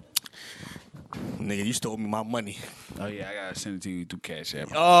 Nigga, you stole me my money. Oh yeah, I gotta send it to you through Cash App.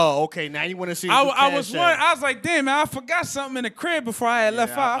 Oh, okay. Now you want to see? I was like, damn, man, I forgot something in the crib before I had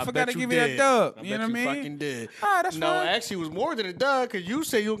left out. I forgot to give you that dub. You know what I mean? Fucking did. Ah, that's no, fine. actually, it was more than a dub because you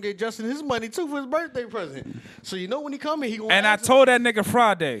say you gonna get Justin his money too for his birthday present. So you know when he coming, he gonna. And I told that nigga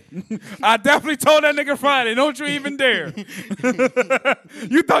Friday. I definitely told that nigga Friday. Don't you even dare.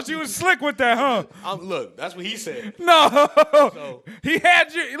 You thought you was slick with that, huh? Look, that's what he said. No, So- he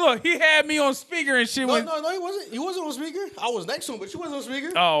had you. Look, he had me on speaker and shit. No, when, he wasn't. He wasn't on speaker. I was next to him, but you wasn't on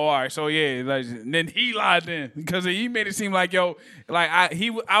speaker. Oh, all right. So yeah, like, then he lied then because he made it seem like yo, like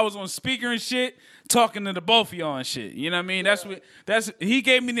I was on speaker and shit talking to the both of y'all and shit. You know what I mean? That's he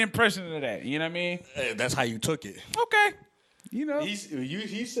gave me the impression of that. You know what I mean? That's how you took it. Okay. You know. He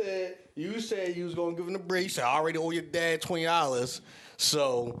said you was gonna give him the break. He said I already owe your dad $20.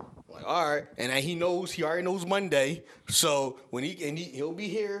 So like, all right, and then he already knows Monday. So when he'll be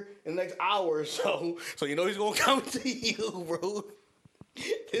here in the next hour or so. So you know he's gonna come to you, bro.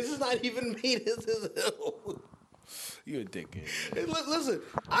 This is not even me. This is him. You a dickhead. Hey, listen,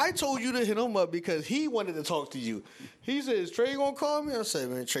 I told you to hit him up because he wanted to talk to you. He said, "Is Trey gonna call me?" I said,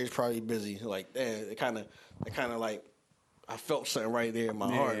 "Man, Trey's probably busy." Like, damn, it kind of like I felt something right there in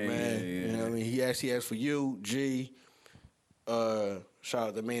my heart, man. Yeah. You know what I mean? He asked for you, G. Shout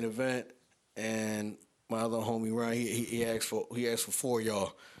out the main event and my other homie Ryan, he asked for 4 of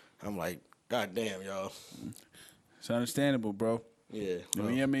y'all. I'm like, God damn, y'all. It's understandable, bro. Yeah. You know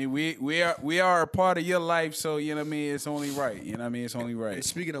Well. what I mean? We are a part of your life, so you know what I mean? It's only right. You know what I mean? It's only right. And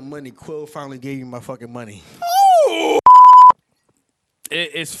speaking of money, Quill finally gave you my fucking money.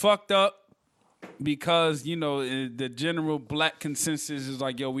 It's fucked up because, you know, the general black consensus is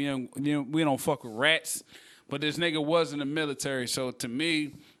like, yo, we don't fuck with rats. But this nigga was in the military, so to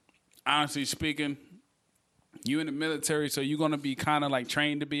me, honestly speaking, you in the military, so you're gonna be kind of like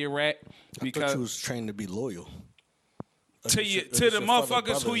trained to be a rat I thought you was trained to be loyal. to the your father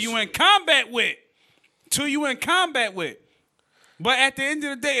motherfuckers who brothers. you in combat with. But at the end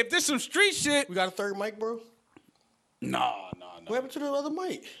of the day, if there's some street shit, We got a third mic, bro? no. What happened to the other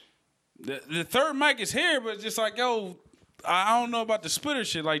mic? The third mic is here, but it's just like, yo, I don't know about the splitter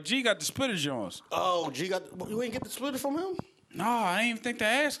shit. Like G got the splitter joints. Oh, G you ain't get the splitter from him? No, I didn't even think to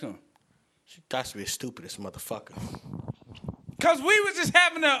ask him. Got to be the stupidest motherfucker. Cause we was just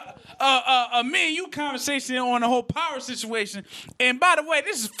having a me and you conversation on the whole power situation. And by the way,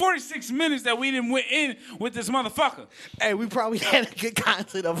 this is 46 minutes that we didn't went in with this motherfucker. Hey, we probably had a good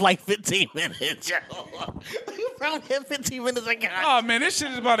content of like 15 minutes, yo. We probably had 15 minutes of content. Oh man, this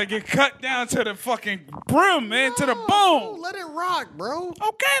shit is about to get cut down to the fucking brim, man, to the Bro, bone. let it rock, bro. Okay,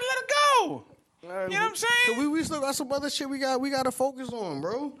 let it go. All right, You know what I'm saying? 'cause we still got some other shit we got to focus on,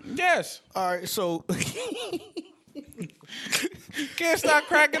 bro. Yes. All right, so Can't stop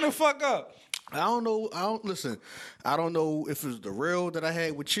cracking the fuck up. I don't know if it's the real that I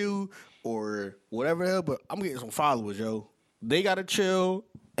had with you or whatever the hell, but I'm getting some followers, yo. They gotta chill,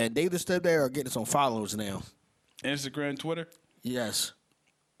 and they the step there are getting some followers now. Instagram, Twitter. Yes,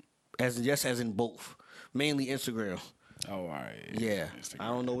 as in both, mainly Instagram. Oh, all right. Yeah, Instagram. I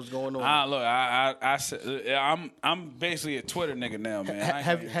don't know what's going on. Look, I said I'm basically a Twitter nigga now, man. I ain't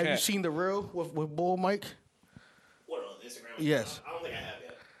have gonna have you cap. seen the real with Bull Mike? What, on Instagram? Yes. I don't think I have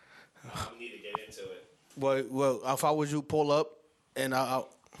yet. I need to get into it. Well, if I was you, pull up, and I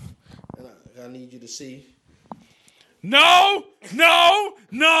need you to see. No, don't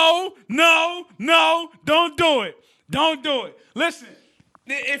do it. Don't do it. Listen,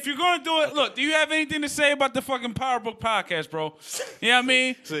 if you're going to do it, look, do you have anything to say about the fucking Power Book podcast, bro? You know what I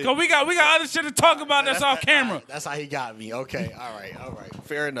mean? See. Because we got other shit to talk about that's off camera. That's how he got me. Okay, all right.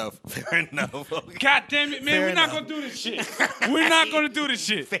 Fair enough. God damn it, man. Fair We're not enough. going to do this shit. We're not going to do this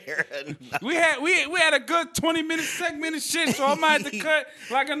shit. Fair enough. We had a good 20-minute segment and shit, so I might have to cut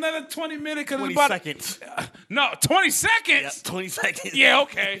like another 20 minutes. 20 seconds. No, 20 seconds? Yep, 20 seconds. Yeah,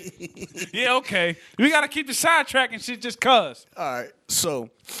 okay. We got to keep the sidetrack and shit just cuz. All right. So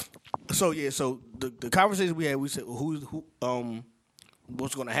the conversation we had, we said what's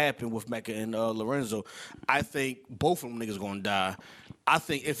going to happen with Mecca and Lorenzo. I think both of them niggas going to die. I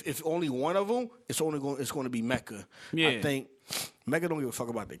think if only one of them, it's going to be Mecca. Yeah. I think Mecca don't give a fuck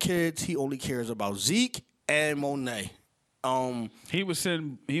about the kids. He only cares about Zeke and Monet. He was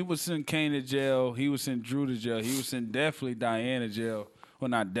sending Kane to jail. He was sending Drew to jail. He was sending definitely Diane to jail. Well,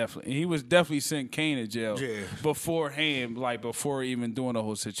 not definitely. He was definitely sending Kane to jail beforehand, like before even doing the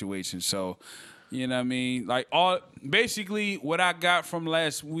whole situation. So, you know what I mean? Like basically what I got from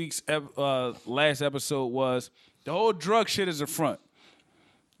last week's last episode was the whole drug shit is a front.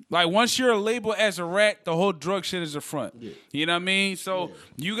 Like once you're labeled as a rat, the whole drug shit is a front. Yeah. You know what I mean? So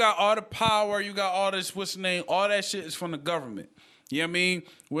you got all the power, you got all this, what's the name? All that shit is from the government. You know what I mean?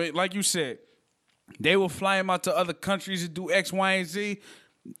 Like you said, they will fly him out to other countries to do X, Y, and Z.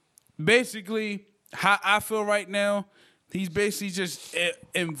 Basically, how I feel right now, he's basically just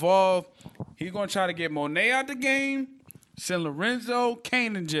involved. He's going to try to get Monet out the game, send Lorenzo,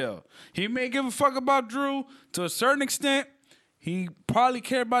 Kane in jail. He may give a fuck about Drew to a certain extent. He probably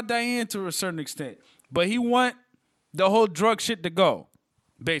care about Diane to a certain extent. But he want the whole drug shit to go,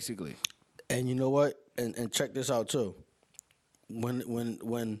 basically. And you know what? And check this out too.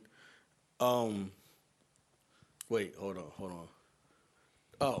 Wait, hold on.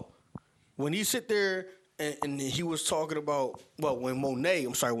 Oh, when he sit there and he was talking about, well, when Monet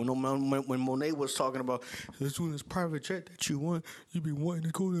was talking about, this one is private jet that you want, you be wanting to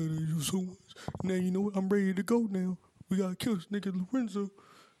go there you so much. Now you know what? I'm ready to go now. We gotta kill this nigga Lorenzo.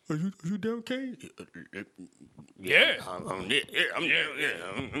 Are you down, Kane? Yeah. I'm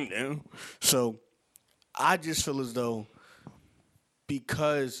down. So I just feel as though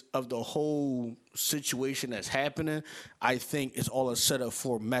because of the whole situation that's happening, I think it's all a setup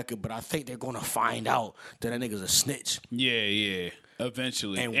for Mecca, but I think they're going to find out that nigga's a snitch. Yeah.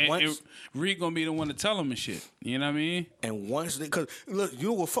 Eventually. And Reed going to be the one to tell him and shit. You know what I mean? And once because look, you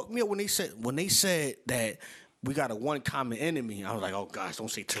know what fucked me up when they said that we got a one common enemy. I was like, oh gosh,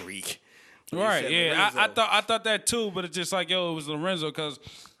 don't say Tariq. Right, said yeah. I Lorenzo. thought that too, but it's just like, yo, it was Lorenzo because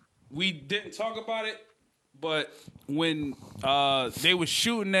we didn't talk about it, but when they were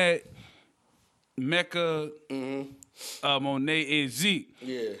shooting at Mecca, Monet, and Zeke,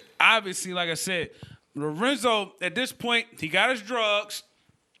 Yeah. obviously, like I said, Lorenzo, at this point, he got his drugs.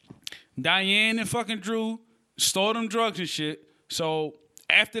 Diane and fucking Drew stole them drugs and shit. So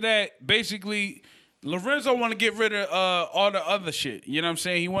after that, basically, Lorenzo want to get rid of all the other shit. You know what I'm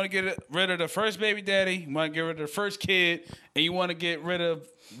saying? He want to get rid of the first baby daddy. He want to get rid of the first kid. And you want to get rid of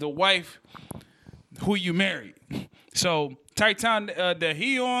the wife who you married. So Titan that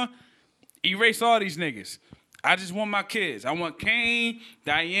he on, erase all these niggas. I just want my kids. I want Kane,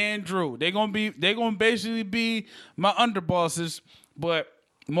 Diane, Drew. They gonna basically be my underbosses. But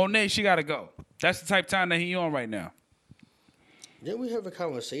Monet, she gotta go. That's the type of time that he on right now. Didn't we have a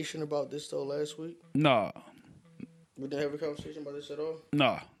conversation about this though last week? No, We didn't have a conversation about this at all.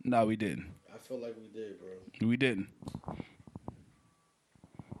 no, we didn't. I feel like we did, bro. We didn't.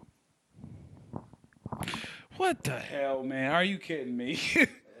 What the hell, man? Are you kidding me?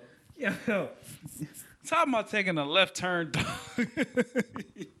 Yo, talking about taking a left turn, dog.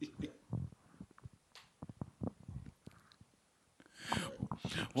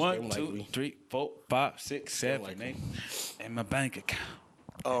 One, like 2, we- 3, 4, 5, 6, 7, like 8. And my bank account.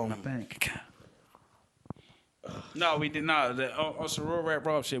 Oh, My bank account. No, we did not. On some real rap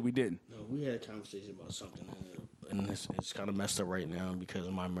Rob shit, we didn't. no, we had a conversation about something, and it's kind of messed up right now because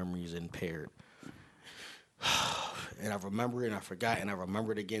my memory is impaired. And I remember it, and I forgot, and I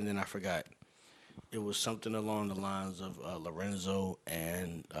remembered again, and I forgot. It was something along the lines of Lorenzo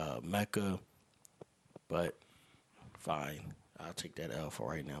and Mecca, but fine. I'll take that L for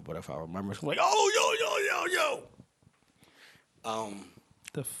right now. But if I remember, it's like, oh, yo.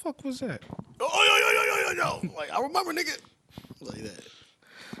 The fuck was that? Oh, yo. Like, I remember, nigga. Like that.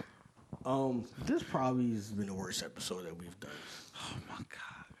 This probably has been the worst episode that we've done. Oh my god.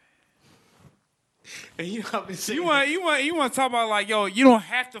 And you know, I've been saying, You want to talk about like, yo, you don't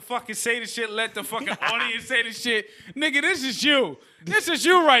have to fucking say the shit. Let the fucking audience say the shit. Nigga, this is you. This is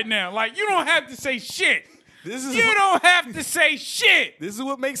you right now. Like, you don't have to say shit. You don't have to say shit. This is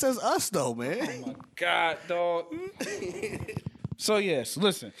what makes us though, man. God, dog. So, yes,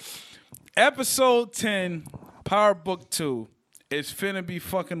 listen. Episode 10, Power Book 2, is finna be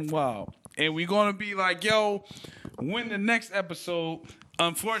fucking wild. And we going to be like, yo, when the next episode,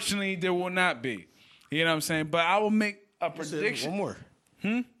 unfortunately, there will not be. You know what I'm saying? But I will make a prediction. One more.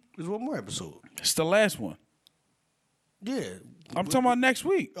 There's one more episode. It's the last one. Yeah. I'm talking about next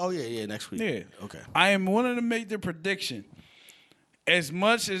week. Oh, yeah, next week. Yeah. Okay. I am wanting to make the prediction. As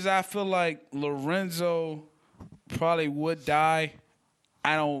much as I feel like Lorenzo probably would die,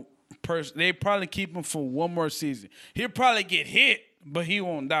 I don't they probably keep him for one more season. He'll probably get hit, but he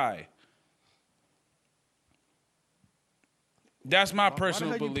won't die. That's my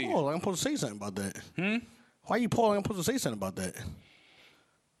personal Why the hell belief. you Paul? I'm supposed to say something about that. Why you Paul? I'm supposed to say something about that.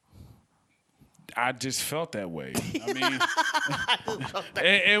 I just felt that way. I mean,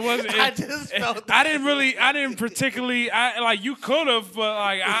 it wasn't. I just felt that. I didn't particularly. Like you could have, but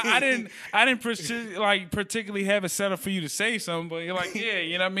like I didn't particularly have it set up for you to say something. But you're like, yeah,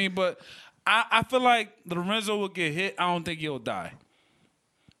 you know what I mean. But I feel like Lorenzo will get hit. I don't think he'll die.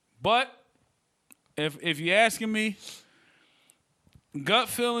 But if you're asking me, gut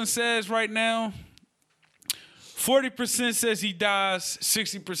feeling says right now, 40% says he dies,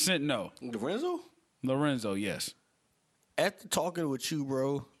 60% no. Lorenzo, yes. After talking with you,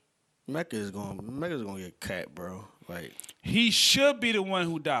 bro, Mecca's gonna get cat, bro. Like, He should be the one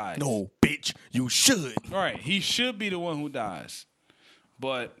who dies. no, bitch, you should. Right, he should be the one who dies.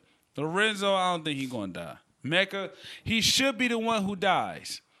 But Lorenzo, I don't think he's gonna die. Mecca, he should be the one who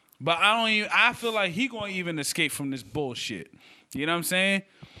dies. But I feel like he gonna even escape from this bullshit. You know what I'm saying?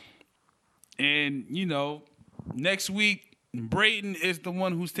 And, you know, next week, Brayton is the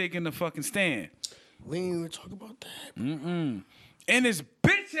one who's taking the fucking stand. We ain't even talk about that. And his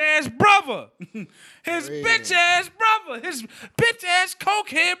bitch ass brother, his bitch ass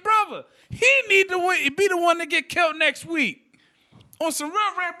cokehead brother, he need to be the one to get killed next week on some real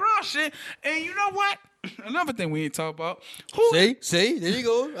rap bro shit. And you know what? Another thing we ain't talk about. See, there you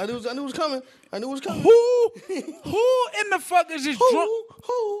go. I knew it was coming. Who in the fuck is this drunk?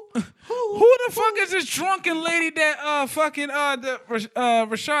 Who Who the fuck is this drunken lady that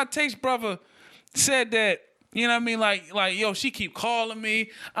Rashad Tate's brother said that, you know what I mean? Like yo, she keep calling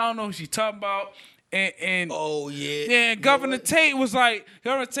me. I don't know who she talking about. And Oh yeah. yeah, Governor Tate's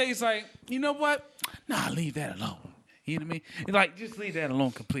like, you know what? Nah, leave that alone. You know what I mean? Like, just leave that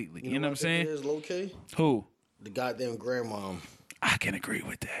alone completely. You know what I'm saying? Is low key? Who? The goddamn grandmom. I can agree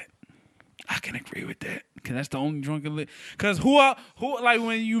with that. I can agree with that. Cause that's the only drunken lady. Cause who like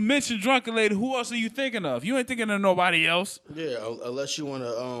when you mention drunken lady, who else are you thinking of? You ain't thinking of nobody else. Yeah, unless you want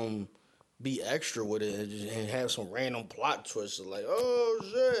to be extra with it and have some random plot twists like, oh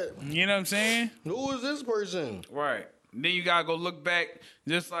shit, You know what I'm saying? who is this person? Right. Then you gotta go look back,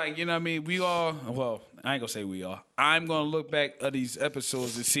 just like, you know what I mean? We all, well, I ain't gonna say we all. I'm gonna look back at these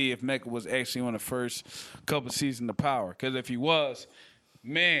episodes to see if Mecca was actually on the first couple seasons of Power. Because if he was,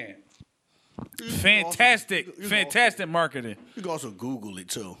 man, fantastic marketing. You can also Google it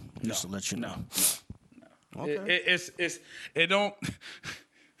too, just to let you know. Okay. It don't.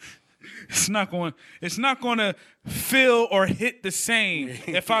 It's not going to feel or hit the same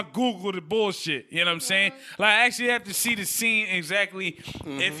if I Google the bullshit. You know what I'm saying? Like, I actually have to see the scene exactly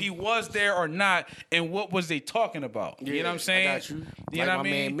if he was there or not and what was they talking about. You know what I'm saying? I got you. You like know my what I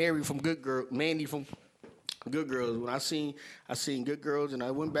mean? man Mary from Mandy from Good Girls. When I seen Good Girls and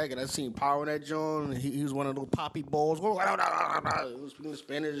I went back and I seen Power in that joint. And he was one of those poppy balls. He was speaking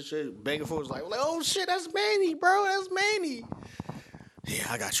Spanish and shit. Begging for it was like, oh shit, that's Mandy, bro. That's Mandy. Yeah,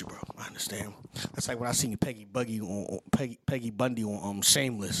 I got you, bro. I understand. That's like when I seen Peggy Bundy on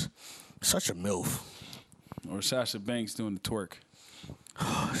Shameless. Such a MILF. Or Sasha Banks doing the twerk.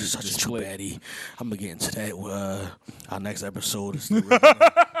 She's such a true split. baddie. I'm gonna get into that. Our next episode is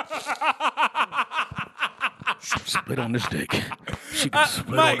split on this dick. She can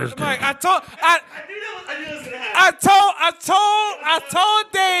split on this dick. Mike, I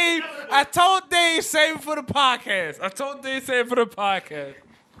told Dave save it for the podcast.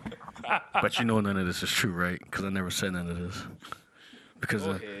 But you know none of this is true, right? Because I never said none of this. Because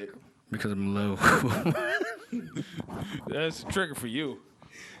I'm in love. That's a trigger for you.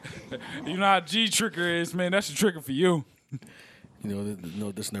 You know how G trigger is, man. That's a trigger for you. You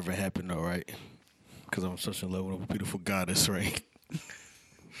know, this never happened, though, right? Because I'm such in love with a beautiful goddess, right?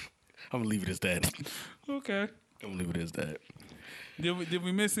 I'm going to leave it as that. Okay. I'm going to leave it as that. Did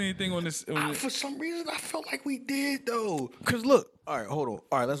we miss anything on this? For some reason, I felt like we did, though. Because, look. All right, hold on.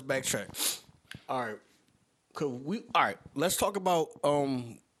 All right, let's backtrack. All right. Let's talk about,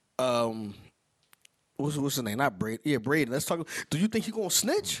 what's his name? Not Braden. Yeah, Braden. Let's talk. Do you think he's going to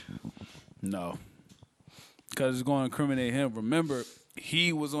snitch? No. Because it's going to incriminate him. Remember,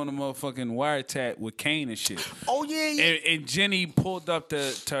 he was on the motherfucking wiretap with Kane and shit. Oh, yeah. And Jenny pulled up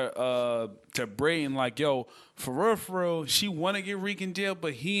to Braden like, yo, for real, she want to get Reek in jail,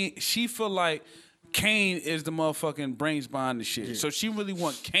 but she feel like Kane is the motherfucking brains behind the shit. Yeah. So she really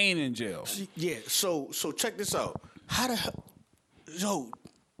want Kane in jail. Yeah, so check this out. How the hell... Yo,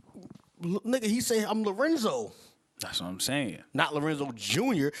 nigga, he said, I'm Lorenzo. That's what I'm saying. Not Lorenzo Jr.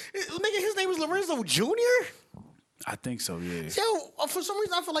 Nigga, his name is Lorenzo Jr.? I think so, yeah. Yo, for some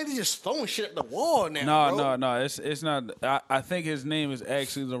reason, I feel like they're just throwing shit at the wall now, No. It's not. I think his name is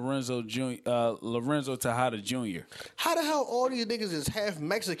actually Lorenzo Lorenzo Tejada Jr. How the hell all these niggas is half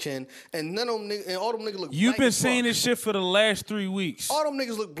Mexican and none of them niggas, and all them niggas look You've black been as fuck? saying this shit for the last 3 weeks. All them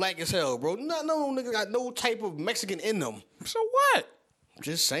niggas look black as hell, bro. None of them niggas got no type of Mexican in them. So what?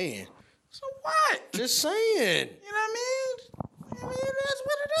 Just saying. So what? Just saying. You know what I mean? That's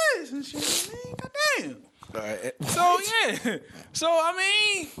what it is and shit. I mean, goddamn. All right. So yeah. So I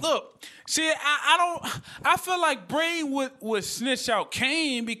mean, look. See, I feel like Brain would snitch out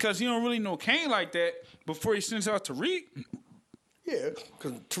Kane because he don't really know Kane like that before he snitch out Tariq. Yeah,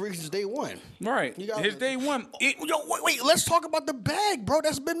 because Tariq is day one. Right. His day one. Wait. Let's talk about the bag, bro.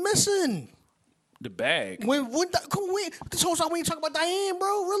 That's been missing. The bag. This whole time we ain't talking about Diane,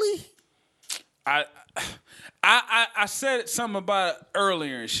 bro. Really? I said something about it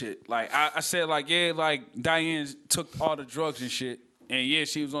earlier and shit. Like I said, like, yeah, like Diane took all the drugs and shit, and yeah,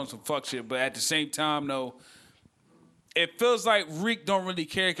 she was on some fuck shit. But at the same time, though, it feels like Reek don't really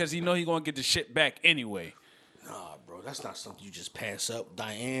care because he know he gonna get the shit back anyway. Nah, bro, that's not something you just pass up.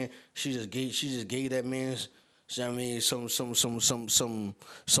 Diane, she just gave that man. You know what I mean, some yams.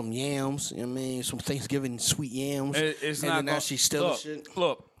 You know what I mean, some Thanksgiving sweet yams. It's and not then now she's still shit.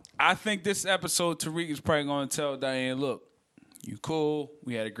 Look. I think this episode, Tariq is probably going to tell Diane, look, you cool.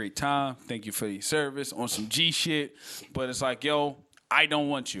 We had a great time. Thank you for your service on some G shit. But it's like, yo, I don't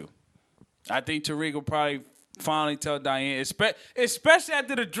want you. I think Tariq will probably finally tell Diane, especially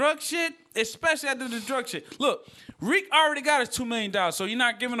after the drug shit. Look, Reek already got his $2 million, so you're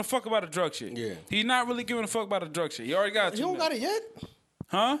not giving a fuck about the drug shit. Yeah. He's not really giving a fuck about the drug shit. He already got it. He don't got it yet?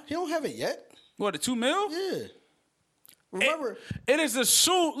 Huh? He don't have it yet? What, the $2 million? Yeah. Remember, it is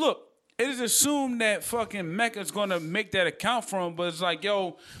assumed. Look, it is assumed that fucking Mecca's gonna make that account for him, but it's like,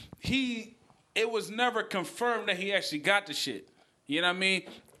 yo, it was never confirmed that he actually got the shit. You know what I mean?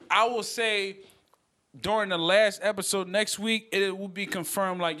 I will say, during the last episode next week, it will be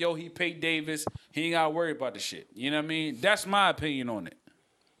confirmed like, yo, he paid Davis. He ain't got to worry about the shit. You know what I mean? That's my opinion on it.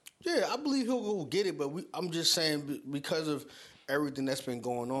 Yeah, I believe he'll go get it, but I'm just saying because of everything that's been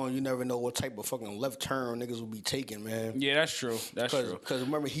going on, you never know what type of fucking left turn niggas will be taking, man. Yeah, that's true. That's true. Because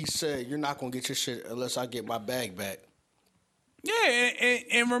remember, he said, you're not going to get your shit unless I get my bag back. Yeah,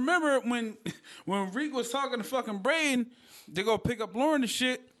 and remember when Reek was talking to fucking Braden to go pick up Lauren and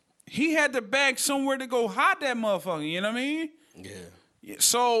shit, he had the bag somewhere to go hide that motherfucker, you know what I mean? Yeah.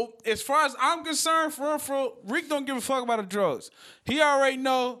 So, as far as I'm concerned, for real, Reek don't give a fuck about the drugs. He already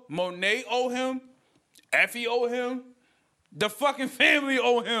know Monet owe him, Effie owe him, the fucking family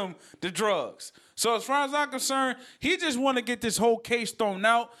owe him the drugs. So, as far as I'm concerned, he just want to get this whole case thrown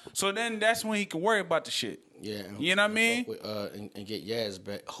out, so then that's when he can worry about the shit. Yeah. You know what I mean? And get Yaz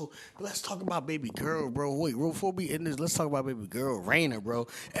back. Oh, let's talk about baby girl, bro. Wait, before we end this, let's talk about baby girl, Raina, bro.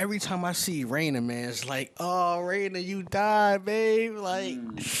 Every time I see Raina, man, it's like, oh, Raina, you died, babe. Like,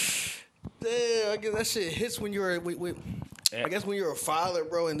 damn, I guess that shit hits when you're I guess when you're a father,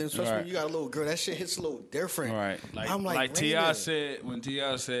 bro, and then especially when you got a little girl, that shit hits a little different. Right. I'm like Raina. T.I.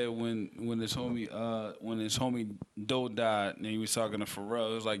 said when his homie Doe died and he was talking to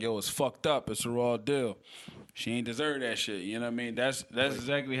Pharrell, it was like, yo, it's fucked up. It's a raw deal. She ain't deserve that shit. You know what I mean? That's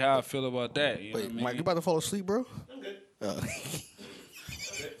exactly how I feel about that. You know what I mean? Mike, you about to fall asleep, bro? I'm good. Oh. I'm good.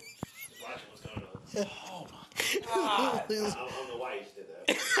 Just watching what's going on. Oh my God. I don't know why you did that.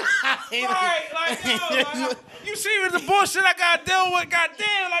 Right, like, yo, like, you see with the bullshit I gotta deal with,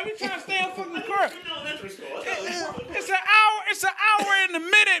 goddamn, like we trying to stay on fucking the court. You know elementary school. I thought It's an hour in a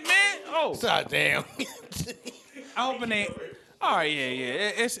minute, man. Oh, God damn. I hope they. All right,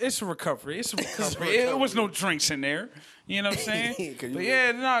 yeah. It's a recovery. It's a recovery. It was no drinks in there. You know what I'm saying? But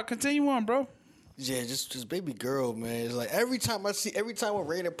yeah, no, continue on, bro. Yeah, just baby girl, man. It's like every time when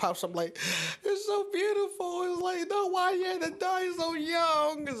Raina pops, I'm like, it's so beautiful. It's like, no, why you had to die so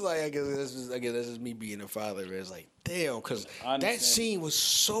young? It's like I guess that's just me being a father. Man. It's like, damn, because that scene was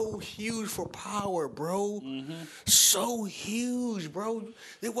so huge for Power, bro. Mm-hmm. So huge, bro.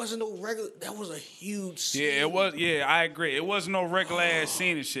 There wasn't no regular. That was a huge scene. Yeah, it was. Yeah, I agree. It wasn't no regular ass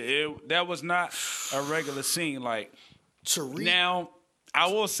scene and shit. That was not a regular scene. Like now. I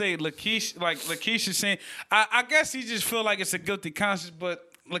will say Lakeisha saying, I guess he just feel like it's a guilty conscience,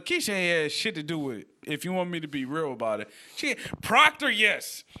 but Lakeisha ain't had shit to do with it, if you want me to be real about it. Proctor,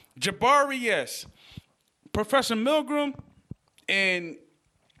 yes. Jabari, yes. Professor Milgram and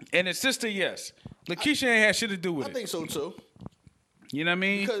his sister, yes. Lakeisha ain't had shit to do with it. I think so, too. You know what I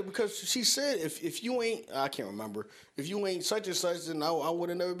mean? Because she said, if you ain't, I can't remember, if you ain't such and such, then I would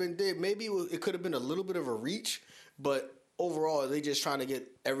have never been dead. Maybe it could have been a little bit of a reach, but overall, they just trying to get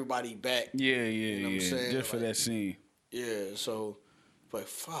everybody back. Yeah. You know what I'm saying? Just for that scene. Yeah, so, but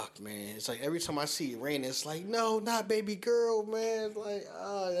fuck, man. It's like every time I see Raina, it's like, no, not baby girl, man. It's like,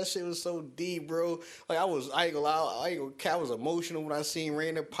 that shit was so deep, bro. Like, I ain't gonna lie, I was emotional when I seen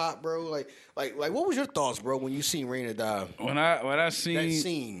Raina pop, bro. Like, what was your thoughts, bro, when you seen Raina die? When I seen that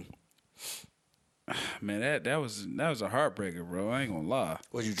scene. Man, that was a heartbreaker, bro. I ain't gonna lie.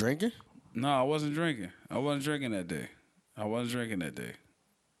 Was you drinking? No, I wasn't drinking. I wasn't drinking that day.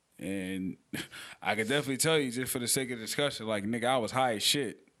 And I could definitely tell you, just for the sake of discussion, like, nigga, I was high as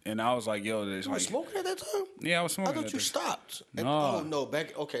shit. And I was like, yo, this You were smoking at that time? Yeah, I was smoking. I thought you stopped. No. Oh no,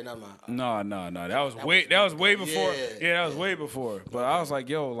 back okay, never mind. No. That was way before. Yeah, that was way before. But I was like,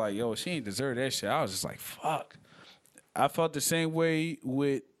 yo, she ain't deserve that shit. I was just like, fuck. I felt the same way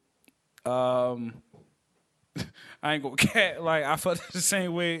with I ain't gonna cat. Like, I felt the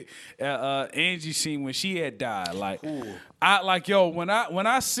same way Angie seen when she had died. Like, I like, yo, when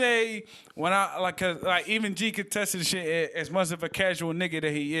I say cause like even G contested the shit as much of a casual nigga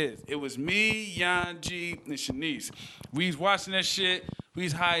that he is. It was me, Yan G, and Shanice. We was watching that shit. We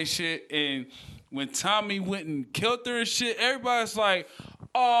was high as shit, and when Tommy went and killed her and shit, everybody's like,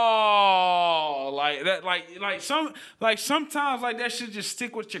 oh, like that, like sometimes like that shit just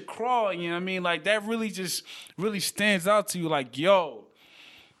stick with your craw. You know what I mean? Like that really stands out to you. Like, yo,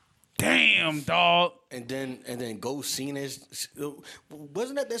 damn, dog. And then Ghost seen this.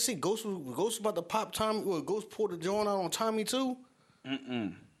 Wasn't that scene? Ghost was about to pop Tommy. Well, Ghost pulled the joint out on Tommy too.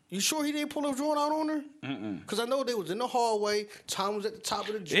 You sure he didn't pull the joint out on her? Because I know they was in the hallway. Tom was at the top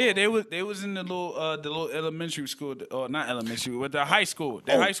of the joint. Yeah, they was in the little elementary school, or not elementary, but the high school.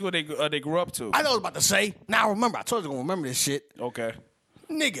 The high school they grew up to. I know what I was about to say. Now I remember. I told you I was gonna remember this shit. Okay.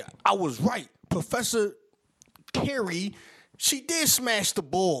 Nigga, I was right. Professor Carey, she did smash the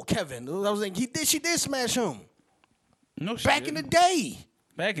ball, Kevin. I was like, she did smash him. No shit. Back in the day.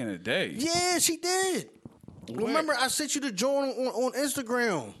 Back in the day. Yeah, she did. Remember, I sent you the joint on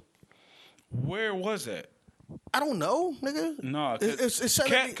Instagram. Where was that? I don't know, nigga. No, it's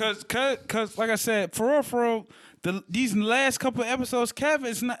cause like I said, for real, these last couple of episodes, Kevin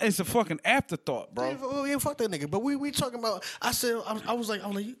is not. It's a fucking afterthought, bro. Yeah, fuck that nigga. But we talking about. I said I was like,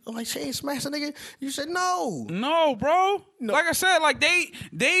 she ain't smashed a nigga. You said no. No, bro. No. Like I said, like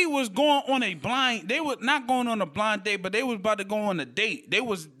they was going on a blind. They were not going on a blind date, but they was about to go on a date. They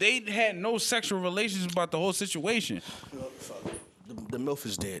had no sexual relations about the whole situation. Fuck it. The MILF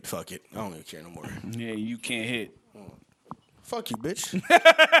is dead. Fuck it. I don't even care no more. Yeah, you can't hit. Fuck you, bitch.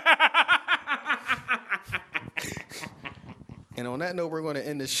 And on that note, we're going to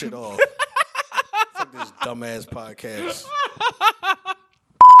end this shit off. Fuck this dumbass podcast.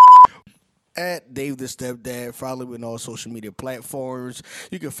 At Dave the Stepdad. Follow me on all social media platforms.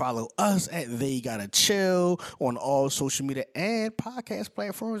 You can follow us at They Gotta Chill on all social media and podcast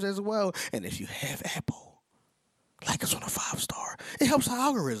platforms as well. And if you have Apple, like us on a 5-star. It helps our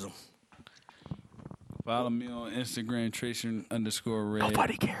algorithm. Follow me on Instagram, Tracer_Red.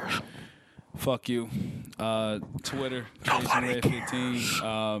 Nobody cares. Fuck you. Twitter,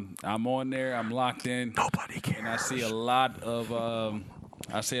 TracerRed15. I'm on there. I'm locked in. Nobody cares. And I see a lot of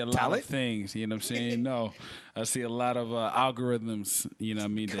Talent? of things. You know what I'm saying? No, I see a lot of algorithms. You know what I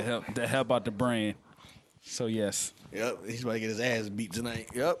mean, to help out the brand. So yes. Yep. He's about to get his ass beat tonight.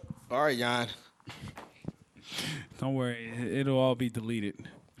 Yep. All right, Jan. Don't worry, it'll all be deleted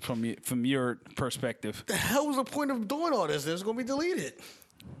from your perspective. The hell was the point of doing all this? It's gonna be deleted.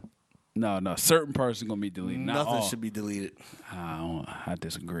 No, certain parts are gonna be deleted. Not Nothing all. should be deleted. I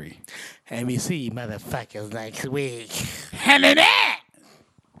disagree. Let me see you motherfuckers next week. Handle that,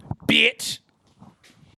 bitch.